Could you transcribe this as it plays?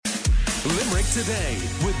Limerick Today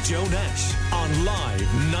with Joe Nash on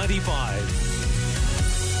Live 95.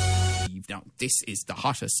 Now, this is the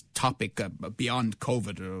hottest topic beyond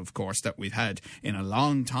COVID, of course, that we've had in a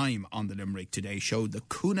long time on the Limerick Today show. The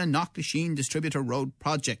Coonagh Knocklashin Distributor Road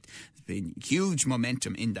project. There's been huge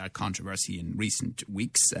momentum in that controversy in recent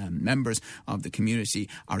weeks. Members of the community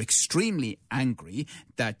are extremely angry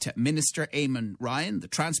that Minister Eamon Ryan, the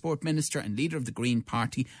Transport Minister and leader of the Green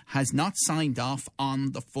Party, has not signed off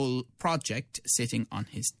on the full project sitting on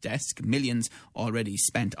his desk. Millions already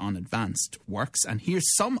spent on advanced works. And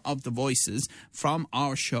here's some of the voices from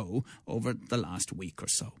our show over the last week or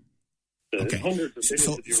so. Okay,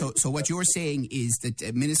 so what you're saying is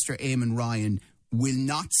that Minister Eamon Ryan will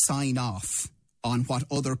not sign off on what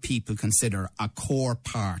other people consider a core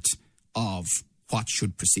part of what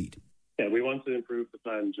should proceed. Yeah, we want to improve the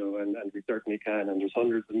plan, Joe, and we certainly can, and there's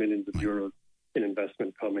hundreds of millions of euros in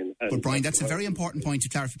investment coming. But Brian, that's a very important point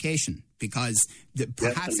of clarification, because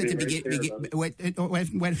perhaps at the beginning...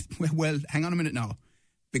 Well, hang on a minute now.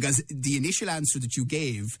 Because the initial answer that you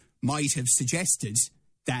gave might have suggested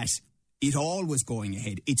that it all was going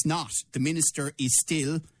ahead. It's not. The minister is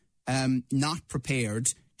still not prepared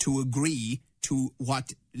to agree to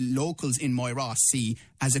what locals in Moyross see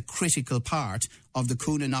as a critical part of the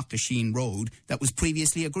Coonagh Knocklashin Road that was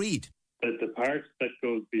previously agreed. The part that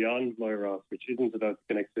goes beyond Moyross, which isn't about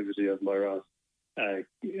the connectivity of Moyross,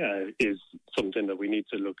 is something that we need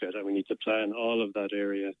to look at, and we need to plan all of that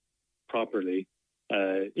area properly.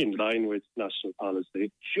 In line with national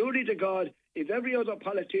policy. Surely to God, if every other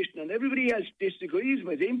politician and everybody else disagrees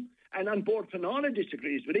with him, and on Board Fionnana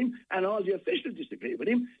disagrees with him, and all the officials disagree with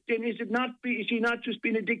him, then is he not just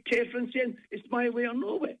being a dictator and saying it's my way or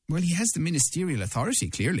no way? Well, he has the ministerial authority,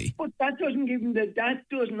 clearly. But that doesn't give him that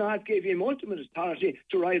does not give him ultimate authority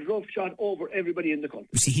to ride roughshod over everybody in the country.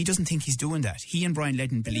 See, he doesn't think he's doing that. He and Brian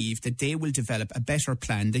Ledden believe that they will develop a better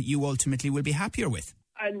plan that you ultimately will be happier with.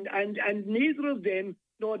 And neither of them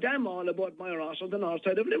know damn all about Moyross on the north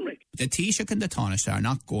side of Limerick. The Taoiseach and the Taoiseach are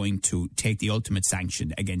not going to take the ultimate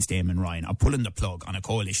sanction against Eamon Ryan or pulling the plug on a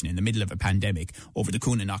coalition in the middle of a pandemic over the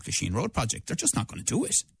Coonagh Knocklashin Road project. They're just not going to do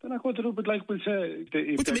it. They're not going to do it, but like we'll say...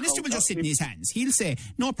 But the minister will just sit in his hands. He'll say,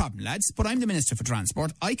 no problem, lads, but I'm the Minister for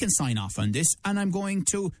Transport. I can sign off on this, and I'm going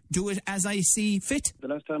to do it as I see fit. The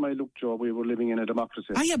last time I looked, Joe, we were living in a democracy.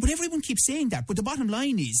 Yeah, but everyone keeps saying that. But the bottom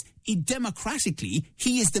line is, democratically,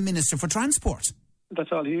 he is the Minister for Transport. That's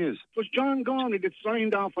all he is. Was John Gorney that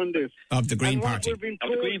signed off on this? Of the Green Party. Of the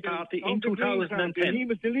Green Party in 2010. He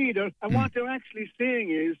was the leader, and what they're actually saying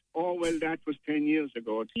is, oh, well, that was 10 years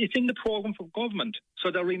ago. It's in the programme for government, so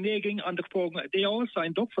they're reneging on the programme. They all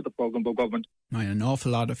signed up for the programme for government. An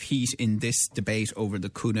awful lot of heat in this debate over the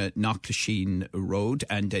Coonagh Knocklashin Road,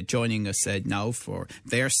 and joining us now for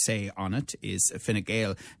their say on it is Fine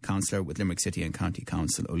Gael councillor with Limerick City and County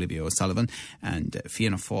Council Olivia O'Sullivan, and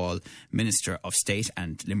Fianna Fáil Minister of State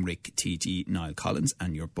and Limerick TD Niall Collins,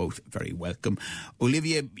 and you're both very welcome.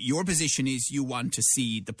 Olivia, your position is you want to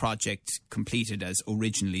see the project completed as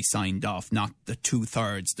originally signed off, not the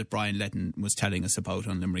 2/3 that Brian Ledden was telling us about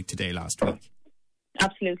on Limerick Today last week.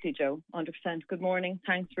 Absolutely, Joe, 100%. Good morning.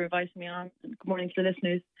 Thanks for inviting me on. Good morning to the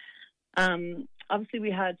listeners. Obviously,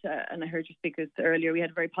 we had, and I heard you speak earlier, we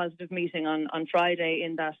had a very positive meeting on Friday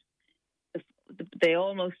in that they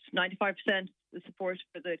almost 95% the support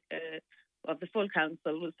for of the full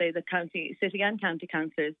council will say that city and county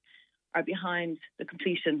councillors are behind the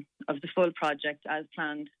completion of the full project as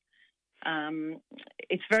planned.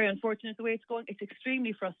 It's very unfortunate the way it's going. It's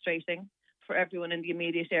extremely frustrating for everyone in the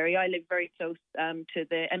immediate area. I live very close to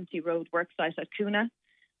the empty road work site at Coonagh.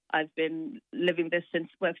 I've been living this since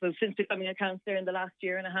becoming a councillor in the last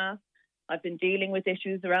year and a half. I've been dealing with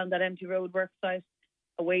issues around that empty road work site,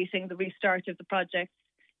 awaiting the restart of the project,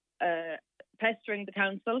 pestering the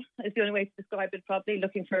council is the only way to describe it properly,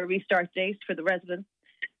 looking for a restart date for the residents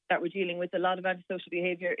that were dealing with a lot of antisocial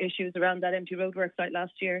behaviour issues around that empty road work site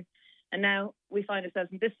last year. And now we find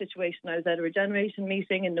ourselves in this situation. I was at a regeneration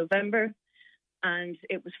meeting in November, and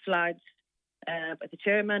it was flagged by the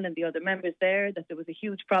chairman and the other members there that there was a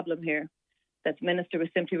huge problem here, that the minister was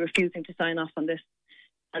simply refusing to sign off on this.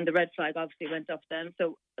 And the red flag obviously went up then.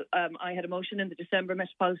 So I had a motion in the December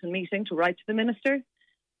Metropolitan meeting to write to the minister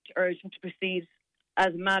to urge him to proceed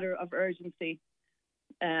as a matter of urgency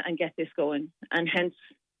and get this going. And hence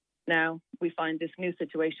now we find this new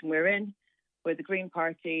situation we're in, where the Green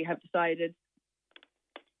Party have decided,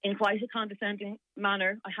 in quite a condescending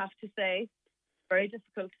manner, I have to say, very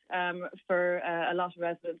difficult for a lot of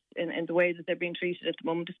residents in the way that they're being treated at the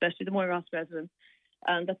moment, especially the Moyross residents,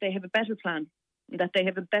 that they have a better plan, that they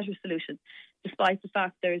have a better solution, despite the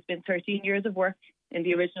fact there has been 13 years of work In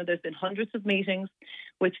the original, there's been hundreds of meetings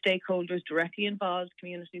with stakeholders directly involved,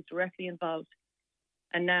 communities directly involved.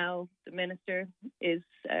 And now the Minister is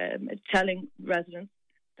telling residents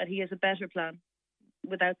that he has a better plan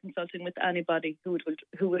without consulting with anybody who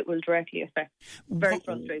it will directly affect. Very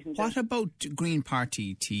frustrating. What about Green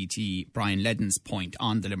Party TD Brian Ledden's point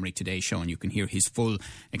on the Limerick Today show? And you can hear his full,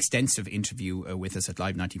 extensive interview with us at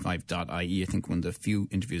live95.ie. I think one of the few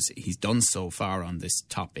interviews he's done so far on this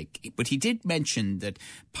topic. But he did mention that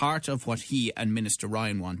part of what he and Minister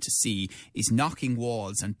Ryan want to see is knocking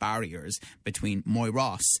walls and barriers between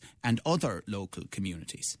Moyross and other local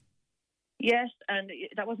communities. Yes, and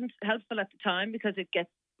that wasn't helpful at the time because it gets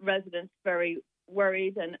residents very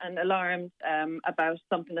worried and alarmed about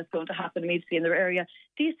something that's going to happen immediately in their area.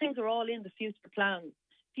 These things are all in the future plans.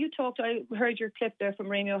 If you I heard your clip there from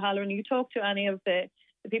Rémi O'Halloran, you talk to any of the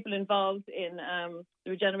people involved in the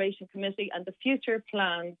Regeneration Committee and the future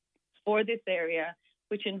plans for this area,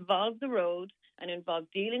 which involve the road and involve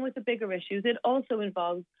dealing with the bigger issues. It also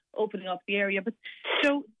involves opening up the area. But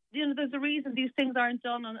so, there's a reason these things aren't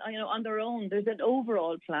done on their own. There's an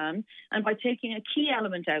overall plan, and by taking a key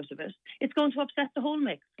element out of it, it's going to upset the whole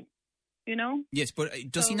mix. Yes, but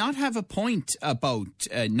does he not have a point about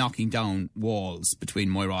knocking down walls between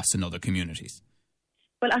Moyross and other communities?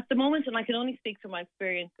 Well, at the moment, and I can only speak from my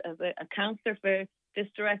experience as a councillor for this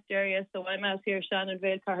direct area, so I'm out here, Shannon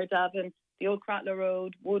Vale, Caherdavin, the Old Cratloe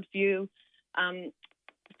Road, Woodview,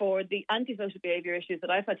 for the antisocial behaviour issues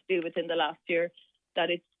that I've had to deal with in the last year, that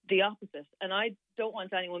it's the opposite. And I don't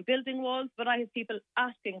want anyone building walls, but I have people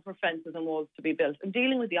asking for fences and walls to be built and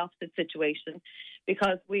dealing with the opposite situation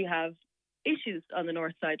because we have issues on the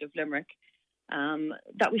north side of Limerick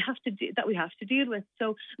that we have to deal with.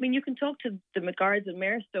 So, you can talk to the McGuards and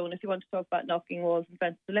Mayorstone if you want to talk about knocking walls and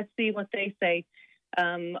fences. So let's see what they say.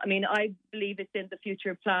 I believe it's in the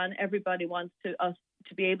future plan. Everybody wants us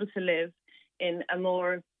to be able to live in a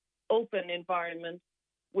more open environment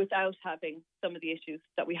without having some of the issues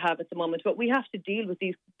that we have at the moment. But we have to deal with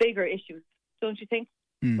these bigger issues, don't you think?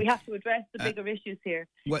 We have to address the bigger issues here.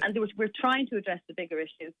 And we're trying to address the bigger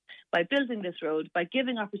issues by building this road, by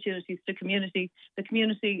giving opportunities to the community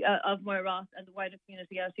of Moyross and the wider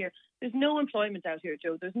community out here. There's no employment out here,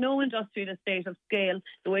 Joe. There's no industrial estate of scale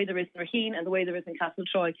the way there is in Raheen and the way there is in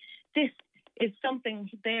Castletroy. This is something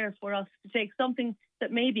there for us to take, something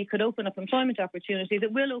that maybe could open up employment opportunities,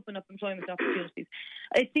 that will open up employment opportunities.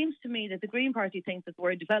 It seems to me that the Green Party thinks that the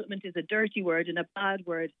word development is a dirty word and a bad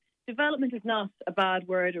word. Development is not a bad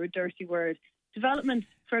word or a dirty word. Development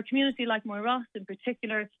for a community like Moyross in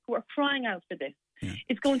particular, who are crying out for this,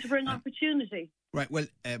 it's going to bring opportunity. Right, well,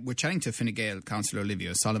 we're chatting to Fine Gael Councillor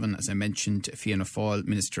Olivia O'Sullivan. As I mentioned, Fianna Fáil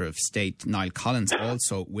Minister of State Niall Collins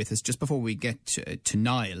also with us. Just before we get to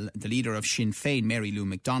Niall, the leader of Sinn Féin, Mary Lou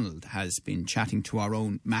McDonald, has been chatting to our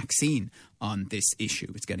own Maxine on this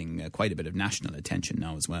issue. It's getting quite a bit of national attention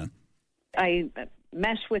now as well. I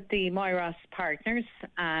met with the Moyross partners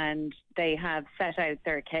and they have set out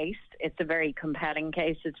their case. It's a very compelling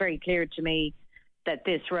case. It's very clear to me that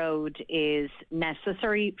this road is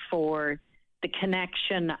necessary for the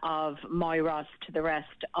connection of Moyross to the rest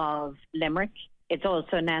of Limerick. It's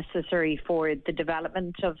also necessary for the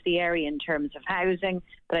development of the area in terms of housing,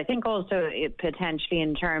 but I think also potentially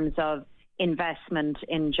in terms of investment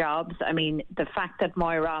in jobs. The fact that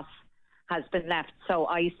Moyross has been left so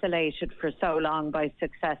isolated for so long by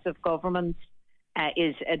successive governments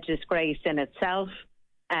is a disgrace in itself.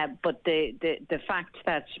 But the fact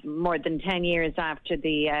that more than 10 years after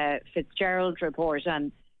the Fitzgerald report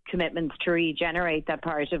and commitments to regenerate that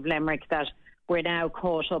part of Limerick, that we're now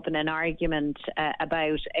caught up in an argument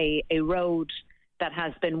about a road that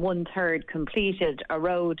has been 1/3 completed, a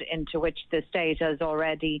road into which the state has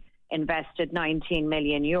already invested 19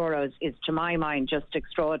 million euros, is to my mind just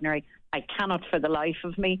extraordinary. I cannot for the life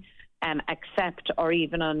of me accept or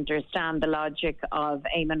even understand the logic of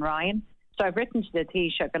Eamon Ryan. So I've written to the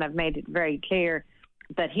Taoiseach and I've made it very clear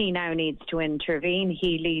that he now needs to intervene.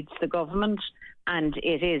 He leads the government and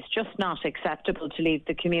it is just not acceptable to leave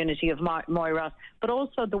the community of Moyross, but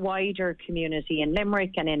also the wider community in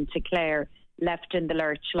Limerick and in Clare left in the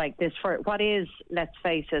lurch like this for what is, let's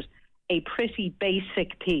face it, a pretty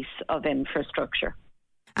basic piece of infrastructure.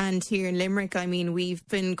 And here in Limerick, we've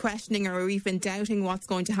been questioning or we've been doubting what's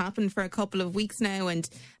going to happen for a couple of weeks now, and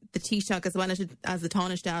the Taoiseach as well as the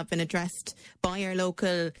Taoiseach have been addressed by our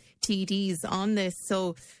local TDs on this.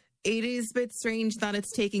 So it is a bit strange that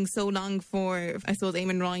it's taking so long for, I suppose,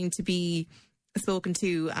 Eamon Ryan to be spoken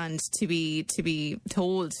to and to be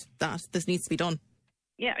told that this needs to be done.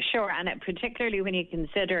 Yeah, sure. And particularly when you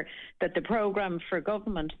consider that the programme for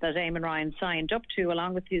government that Eamon Ryan signed up to,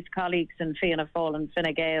 along with his colleagues in Fianna Fáil and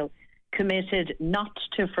Fine Gael, committed not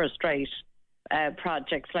to frustrate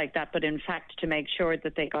projects like that, but in fact to make sure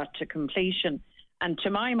that they got to completion. And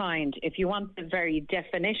to my mind, if you want the very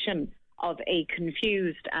definition of a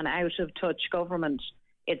confused and out-of-touch government,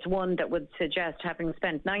 it's one that would suggest, having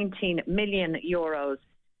spent 19 million euros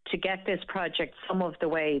to get this project some of the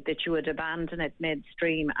way, that you would abandon it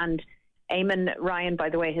midstream. And Eamon Ryan, by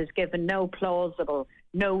the way, has given no plausible,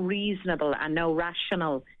 no reasonable and no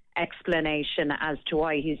rational explanation as to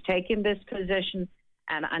why he's taken this position.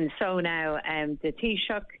 And so now the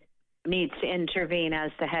Taoiseach needs to intervene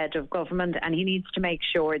as the head of government, and he needs to make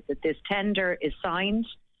sure that this tender is signed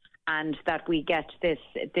and that we get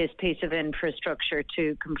this piece of infrastructure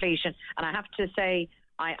to completion. And I have to say,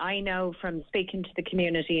 I know from speaking to the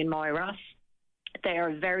community in Moyross, they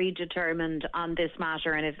are very determined on this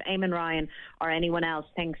matter. And if Eamon Ryan or anyone else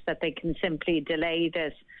thinks that they can simply delay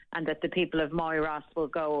this and that the people of Moyross will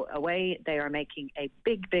go away, they are making a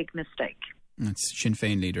big, big mistake. That's Sinn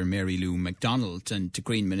Féin leader Mary Lou McDonald, and the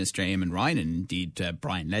Green Minister Eamon Ryan and indeed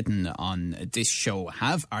Brian Ledden on this show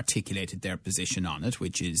have articulated their position on it,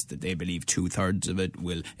 which is that they believe 2/3 of it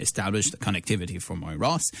will establish the connectivity for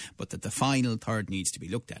Moyross, but that the final third needs to be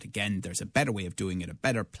looked at. Again, there's a better way of doing it, a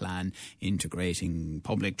better plan, integrating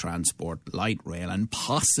public transport, light rail and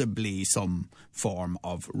possibly some form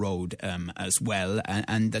of road as well,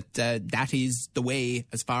 and that is the way,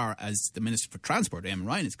 as far as the Minister for Transport Eamon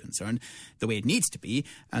Ryan is concerned, the way it needs to be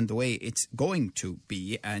and the way it's going to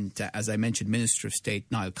be. And as I mentioned, Minister of State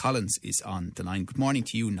Niall Collins is on the line. Good morning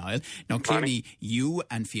to you, Niall. Now, clearly you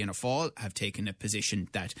and Fianna Fáil have taken a position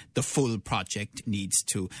that the full project needs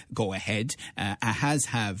to go ahead, as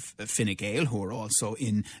have Fine Gael, who are also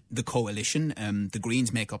in the coalition. The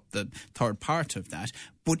Greens make up the third part of that.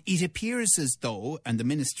 But it appears as though, and the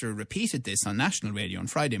Minister repeated this on national radio on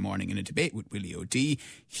Friday morning in a debate with Willie O'Dea,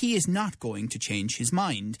 he is not going to change his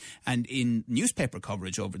mind. And in newspaper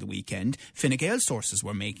coverage over the weekend, Fine Gael sources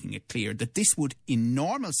were making it clear that this would, in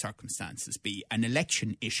normal circumstances, be an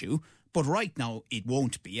election issue. But right now it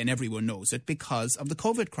won't be, and everyone knows it, because of the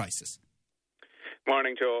COVID crisis.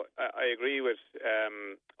 Morning, Joe. I agree with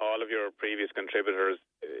all of your previous contributors.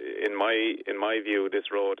 In my view,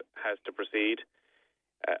 this road has to proceed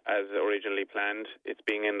as originally planned. It's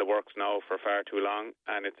being in the works now for far too long,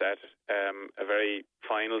 and it's at a very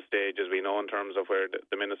final stage, as we know, in terms of where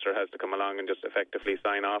the Minister has to come along and just effectively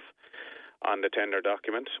sign off on the tender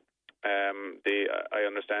document. I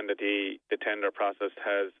understand that the tender process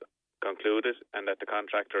has concluded and that the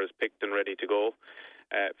contractor is picked and ready to go.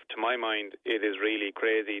 To my mind, it is really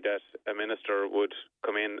crazy that a Minister would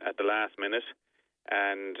come in at the last minute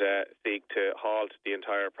and seek to halt the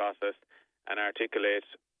entire process and articulate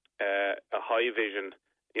a high vision,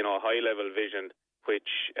 a high-level vision, which,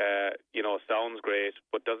 sounds great,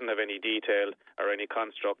 but doesn't have any detail or any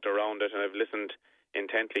construct around it. And I've listened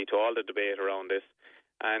intently to all the debate around this.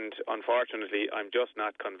 And unfortunately, I'm just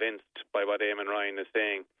not convinced by what Eamon Ryan is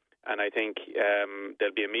saying. And I think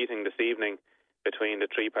there'll be a meeting this evening between the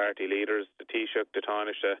three party leaders, the Taoiseach, the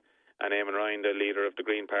Taoiseach, and Eamon Ryan, the leader of the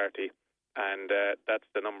Green Party. And that's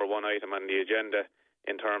the number one item on the agenda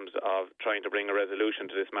in terms of trying to bring a resolution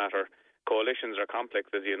to this matter. Coalitions are complex,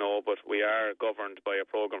 as you know, but we are governed by a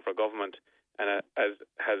programme for government. And as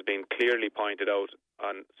has been clearly pointed out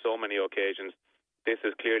on so many occasions, this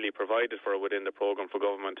is clearly provided for within the programme for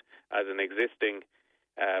government as an existing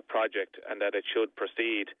project, and that it should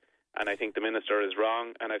proceed. And I think the Minister is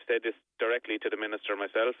wrong. And I've said this directly to the Minister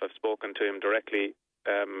myself. I've spoken to him directly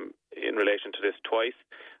in relation to this twice.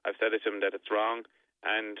 I've said to him that it's wrong.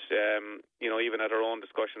 And, even at our own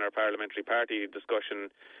discussion, our parliamentary party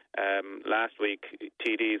discussion last week,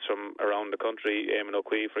 TDs from around the country, Eamon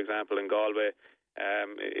O'Quee, for example, in Galway,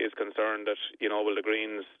 is concerned that, will the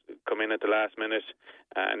Greens come in at the last minute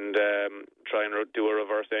and try and do a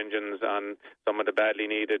reverse engines on some of the badly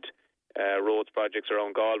needed roads projects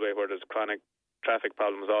around Galway, where there's chronic traffic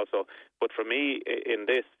problems also. But for me, in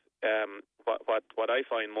this, what I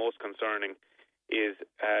find most concerning is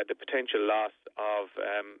the potential loss of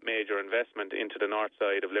major investment into the north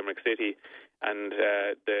side of Limerick City, and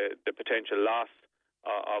the potential loss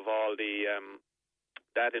of all the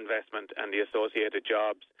that investment and the associated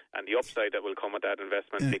jobs and the upside that will come with that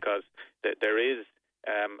investment, because there is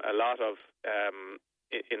a lot of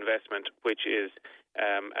investment which is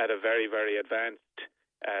at a very, very advanced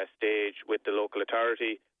stage with the local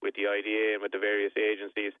authority, with the IDA and with the various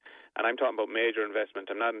agencies. And I'm talking about major investment.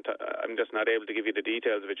 I'm just not able to give you the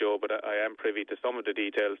details of it, Joe, but I am privy to some of the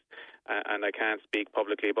details, and I can't speak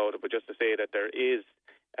publicly about it. But just to say that there is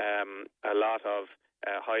a lot of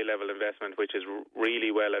high-level investment, which is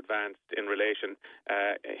really well advanced in relation,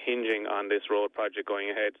 hinging on this road project going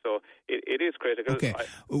ahead. So it is critical. Okay.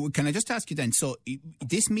 Can I just ask you then, so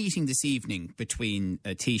this meeting this evening between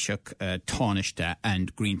Taoiseach, Taoiseach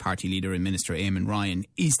and Green Party leader and Minister Eamon Ryan,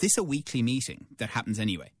 is this a weekly meeting that happens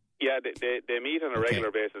anyway? Yeah, they meet on a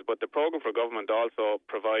regular basis, but the programme for government also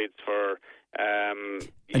provides for...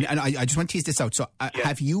 And I just want to tease this out. So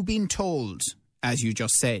have you been told, as you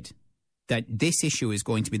just said, that this issue is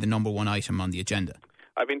going to be the number one item on the agenda?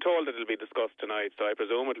 I've been told that it'll be discussed tonight, so I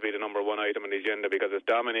presume it'll be the number one item on the agenda because it's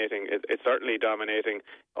dominating. It's certainly dominating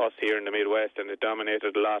us here in the Midwest, and it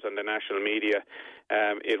dominated a lot on the national media.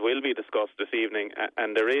 It will be discussed this evening,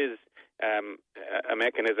 and there is a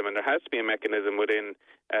mechanism, and there has to be a mechanism within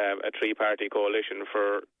a three-party coalition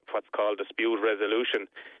for what's called dispute resolution.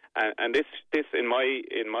 And this, in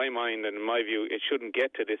my mind and in my view, it shouldn't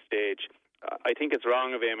get to this stage. I think it's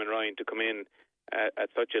wrong of Eamon Ryan to come in at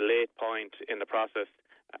such a late point in the process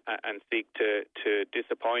and seek to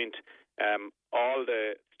disappoint all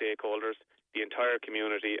the stakeholders, the entire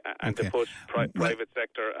community, and to put private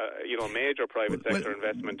sector, major private sector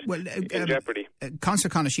investment in jeopardy. Councillor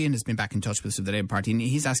Conor Sheehan has been back in touch with us of the Labour Party, and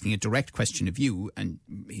he's asking a direct question of you, and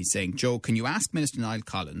he's saying, Joe, can you ask Minister Niall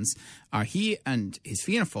Collins, are he and his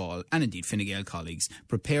Fianna Fáil and indeed Fine Gael colleagues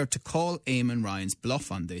prepared to call Eamon Ryan's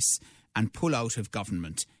bluff on this and pull out of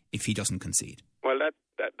government if he doesn't concede? Well,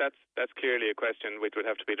 that's clearly a question which would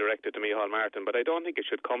have to be directed to Micheál Martin, but I don't think it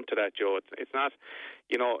should come to that, Joe. It's not,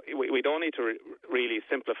 we don't need to really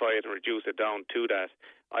simplify it and reduce it down to that.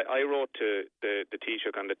 I wrote to the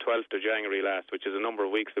Taoiseach on the 12th of January last, which is a number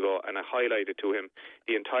of weeks ago, and I highlighted to him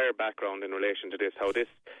the entire background in relation to this, how this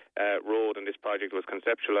road and this project was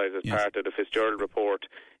conceptualised as part of the Fitzgerald report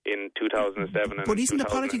in 2007 and 2008. But isn't the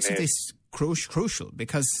politics of this crucial?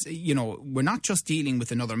 Because, we're not just dealing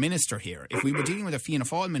with another minister here. If we were dealing with a Fianna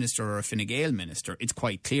Fáil minister or a Fine Gael minister, it's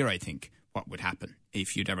quite clear, I think, what would happen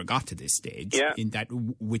if you'd ever got to this stage, in that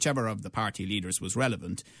whichever of the party leaders was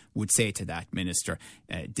relevant would say to that minister,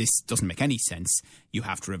 this doesn't make any sense, you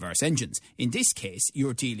have to reverse engines. In this case,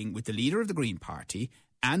 you're dealing with the leader of the Green Party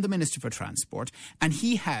and the Minister for Transport, and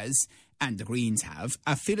he has, and the Greens have,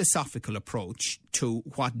 a philosophical approach to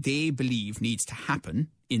what they believe needs to happen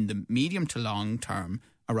in the medium to long term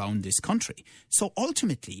around this country. So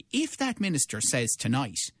ultimately, if that minister says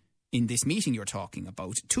tonight, in this meeting you're talking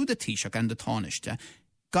about, to the Taoiseach and the Taoiseach,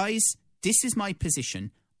 guys, this is my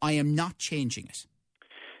position, I am not changing it.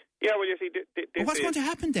 Yeah, well, you see, what's going to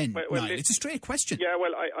happen then, Niall? It's a straight question. Yeah,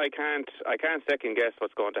 well, I can't second guess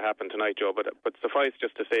what's going to happen tonight, Joe. But suffice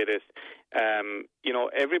just to say this: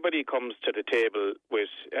 everybody comes to the table with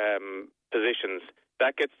positions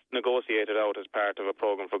that gets negotiated out as part of a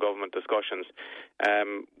programme for government discussions.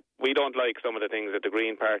 We don't like some of the things that the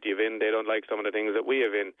Green Party have in. They don't like some of the things that we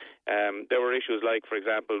have in. There were issues like, for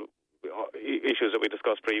example, issues that we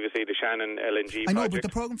discussed previously, the Shannon LNG project. I know, but the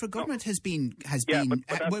programme for government has been.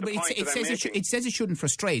 It says it shouldn't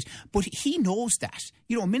frustrate, but he knows that.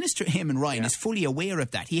 Minister Eamon Ryan is fully aware of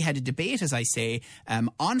that. He had a debate, as I say,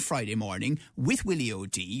 on Friday morning with Willie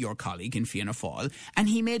O'Dea, your colleague in Fianna Fáil, and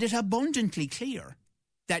he made it abundantly clear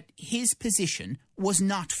that his position was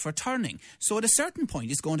not for turning. So at a certain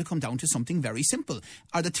point, it's going to come down to something very simple.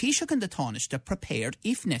 Are the Taoiseach and the Taoiseach prepared,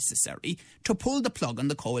 if necessary, to pull the plug on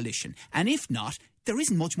the coalition? And if not, there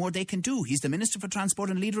isn't much more they can do. He's the Minister for Transport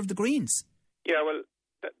and leader of the Greens. Yeah, well,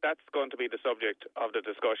 that's going to be the subject of the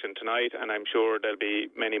discussion tonight, and I'm sure there'll be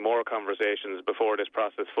many more conversations before this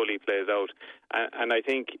process fully plays out. And I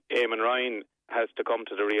think Eamon Ryan has to come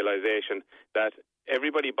to the realisation that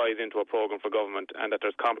everybody buys into a programme for government and that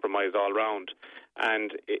there's compromise all round.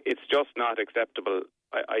 And it's just not acceptable,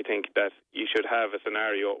 I think, that you should have a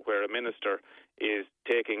scenario where a minister is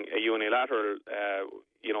taking a unilateral,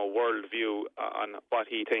 world view on what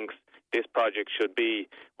he thinks this project should be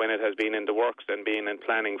when it has been in the works and been in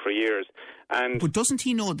planning for years. But doesn't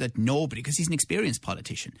he know that nobody, because he's an experienced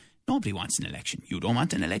politician, nobody wants an election. You don't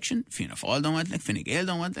want an election, Fianna Fáil don't want an election, Fine Gael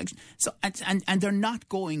don't want an election. So, and they're not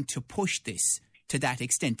going to push this to that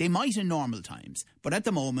extent. They might in normal times, but at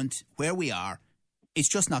the moment, where we are, it's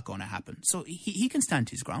just not going to happen. So he can stand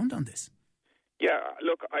his ground on this. Yeah,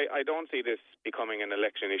 look, I don't see this becoming an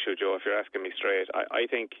election issue, Joe, if you're asking me straight. I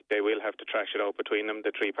think they will have to trash it out between them,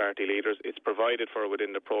 the three-party leaders. It's provided for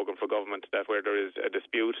within the programme for government that where there is a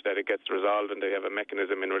dispute, that it gets resolved and they have a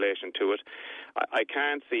mechanism in relation to it. I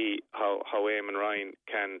can't see how Eamon Ryan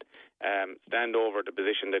can stand over the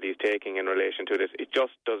position that he's taking in relation to this. It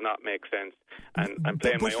just does not make sense. And I'm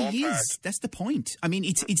playing my own part. That's the point. I mean,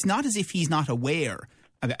 it's not as if he's not aware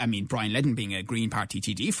I mean, Brian Ledden, being a Green Party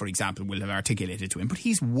TD, for example, will have articulated to him, but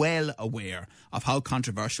he's well aware of how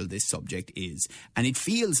controversial this subject is. And it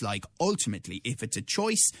feels like, ultimately, if it's a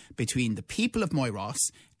choice between the people of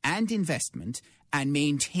Moyross and investment and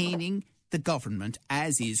maintaining the government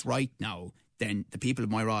as is right now, then the people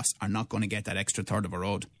of Moyross are not going to get that extra third of a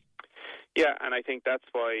road. Yeah, and I think that's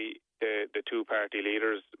why the two party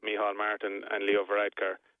leaders, Micheál Martin and Leo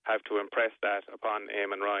Varadkar, have to impress that upon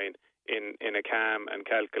Eamon Ryan in a calm and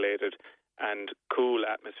calculated and cool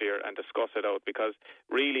atmosphere and discuss it out, because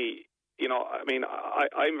really, you know, I mean,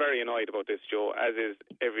 I'm very annoyed about this, Joe, as is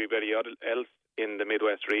everybody else in the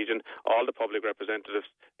Midwest region. All the public representatives,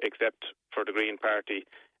 except for the Green Party,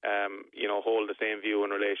 you know, hold the same view in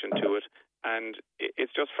relation to it. And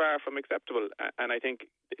it's just far from acceptable. And I think,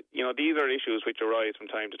 you know, these are issues which arise from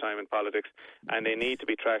time to time in politics, and they need to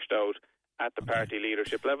be trashed out at the party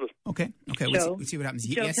leadership level. Okay. Joe, we'll see what happens.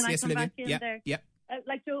 Joe, yes, can I come Olivia. back in there? Yeah.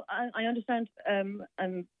 Like, Joe, I understand,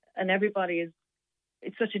 and everybody is.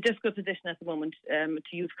 It's such a difficult position at the moment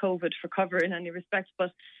to use COVID for cover in any respect.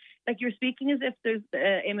 But like, you're speaking as if there's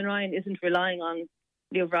Eamon Ryan isn't relying on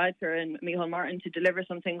Leo Varadkar and Micheál Martin to deliver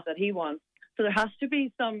some things that he wants. So there has to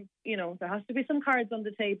be some, you know, some cards on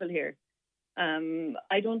the table here.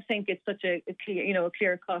 I don't think it's such a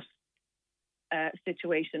clear cut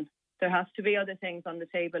situation. There has to be other things on the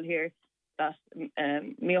table here that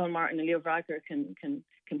Micheál Martin and Leo Varadkar can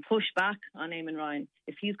push back on Eamon Ryan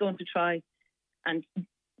if he's going to try and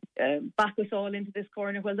back us all into this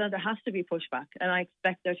corner. Well, then there has to be pushback, and I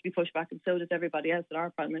expect there to be pushback, and so does everybody else in our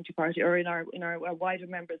parliamentary party or in our wider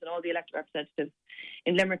members and all the elected representatives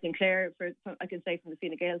in Limerick and Clare. I can say from the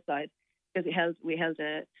Fine Gael side, because we held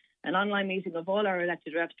an online meeting of all our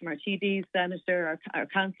elected reps, from our TDs, senator, our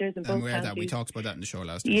councillors in both counties. We talked about that in the show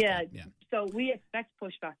last week. Yeah. So we expect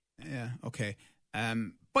pushback. Yeah. Okay.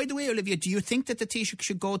 By the way, Olivia, do you think that the Taoiseach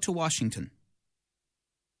should go to Washington?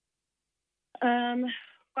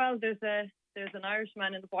 Well, there's an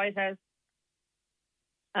Irishman in the White House.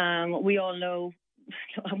 We all know.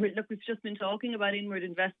 Look, we've just been talking about inward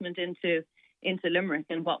investment into Limerick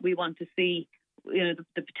and what we want to see. You know,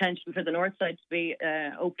 the potential for the North Side to be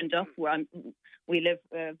opened up. We live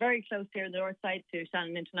very close here in the North Side to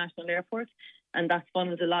Shannon International Airport, and that's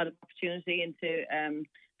funneled a lot of opportunity into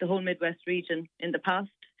the whole Midwest region in the past.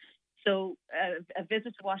 So a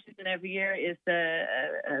visit to Washington every year is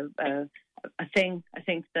a thing. I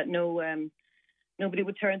think that nobody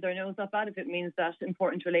would turn their nose up at if it means that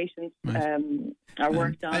important relations are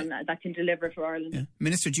worked on that can deliver for Ireland. Yeah.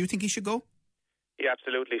 Minister, do you think he should go? He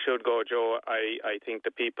absolutely should go, Joe. I think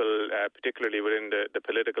the people, particularly within the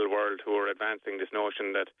political world, who are advancing this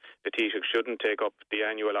notion that the Taoiseach shouldn't take up the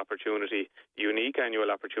annual opportunity, unique annual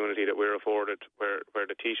opportunity that we're afforded, where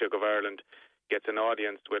the Taoiseach of Ireland gets an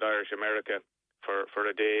audience with Irish America for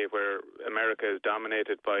a day, where America is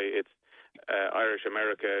dominated by its Irish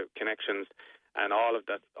America connections, and all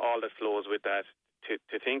that flows with that.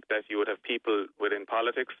 To think that you would have people within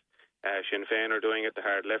politics, Sinn Féin are doing it, the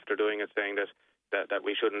hard left are doing it, saying that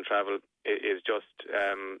we shouldn't travel is just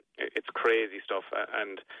it's crazy stuff.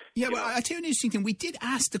 And well, I tell you an interesting thing. We did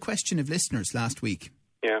ask the question of listeners last week.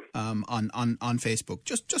 Yeah. On Facebook,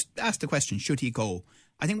 just ask the question: should he go?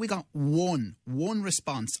 I think we got one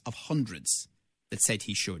response of hundreds that said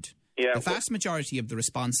he should. Yeah. The vast majority of the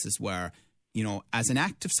responses were, you know, as an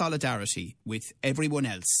act of solidarity with everyone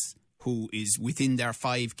else who is within their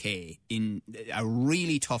 5K in a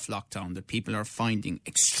really tough lockdown that people are finding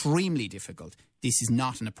extremely difficult. This is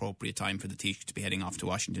not an appropriate time for the Taoiseach to be heading off to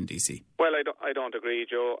Washington, D.C. Well, I don't agree,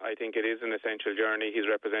 Joe. I think it is an essential journey. He's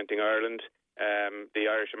representing Ireland. The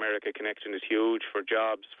Irish-America connection is huge for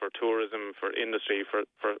jobs, for tourism, for industry,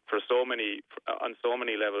 for so many, on so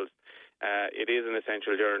many levels. It is an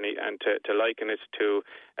essential journey, and to liken it to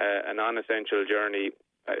a non-essential journey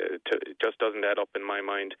just doesn't add up in my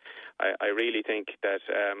mind. I really think that,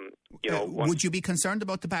 would you be concerned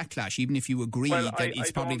about the backlash, even if you agree that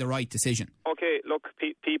it's probably the right decision? Okay, look,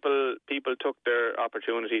 people took their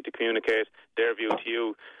opportunity to communicate their view to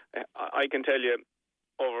you. I can tell you,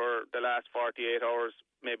 over the last 48 hours,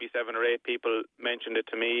 maybe 7 or 8 people mentioned it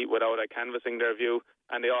to me without canvassing their view,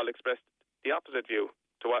 and they all expressed the opposite view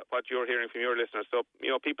to what you're hearing from your listeners. So,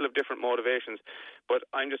 you know, people have different motivations, but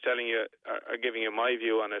I'm just telling you, or giving you my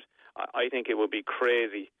view on it. I think it would be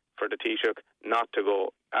crazy for the Taoiseach not to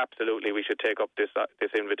go. Absolutely, we should take up this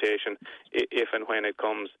invitation if and when it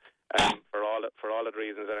comes. For all of the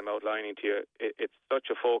reasons that I'm outlining to you, it's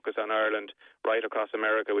such a focus on Ireland right across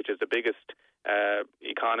America, which is the biggest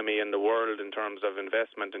economy in the world in terms of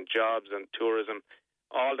investment and jobs and tourism.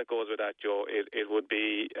 All that goes with that, Joe, it would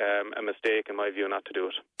be a mistake, in my view, not to do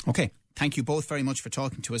it. Okay. Thank you both very much for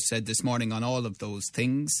talking to us this morning on all of those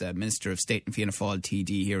things. Minister of State and Fianna Fáil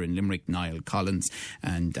TD here in Limerick, Niall Collins,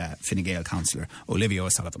 and Fine Gael Councillor Olivia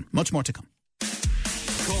O'Sullivan. Much more to come.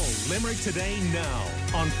 Call Limerick today now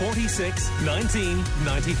on 46 19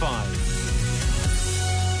 95.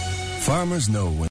 Farmers know when